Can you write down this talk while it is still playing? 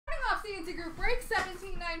CNC group break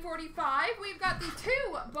 17,945. We've got the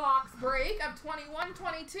 2-box break of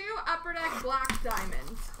 21-22 Upper Deck Black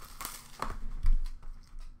Diamond.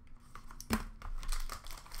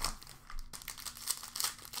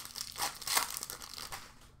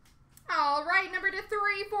 All right, number to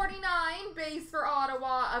 349, base for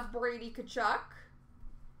Ottawa of Brady Tkachuk.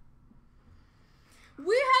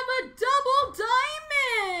 We have a double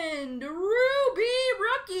diamond, Ruby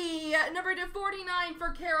rookie, number to 49 for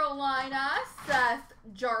Carolina, Seth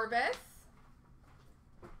Jarvis.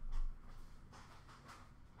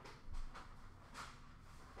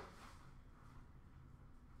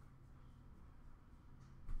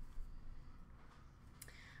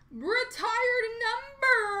 Retired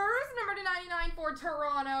numbers, number to 99 for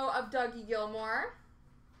Toronto of Dougie Gilmore.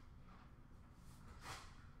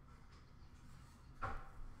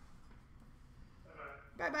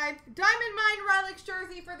 Bye-bye. Diamond Mine Relics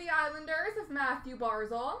jersey for the Islanders of Matthew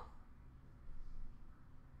Barzal.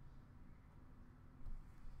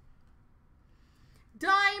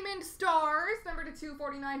 Diamond Stars, number to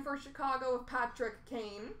 249 for Chicago of Patrick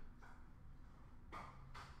Kane.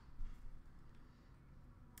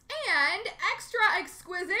 And extra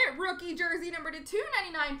exquisite rookie jersey number to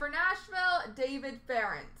 299 for Nashville, David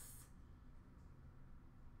Ferentz.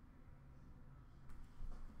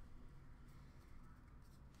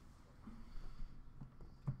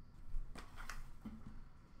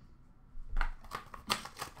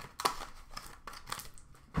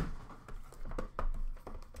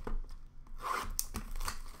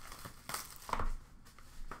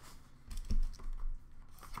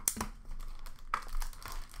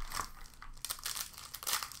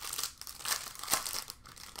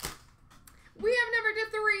 We have number to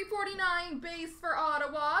 349 base for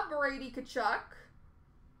Ottawa, Brady Tkachuk.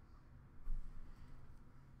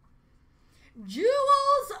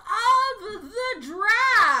 Jewels of the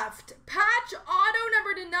Draft, patch auto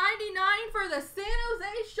number to 99 for the San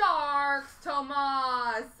Jose Sharks,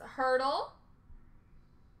 Tomas Hertl.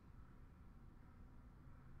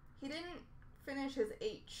 He didn't finish his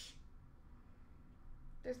H.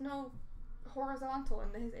 There's no horizontal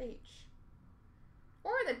in his H.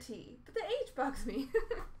 Or the T, but the H bugs me.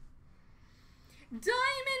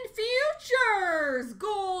 Diamond Futures,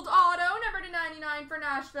 gold auto, number to 99 for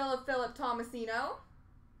Nashville of Philip Tomasino.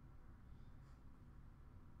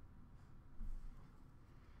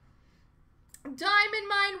 Diamond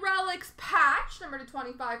Mine Relics patch, number to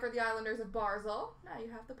 25 for the Islanders of Barzal. Now you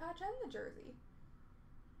have the patch and the jersey.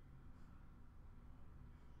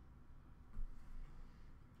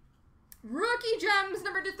 Rookie Gems,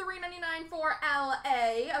 number to 399 for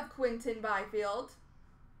LA of Quinton Byfield.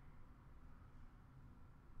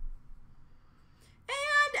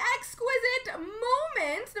 And Exquisite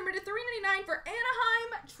Moments, number to 399 for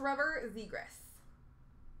Anaheim, Trevor Zegras.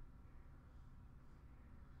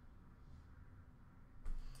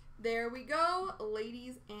 There we go,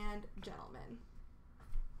 ladies and gentlemen.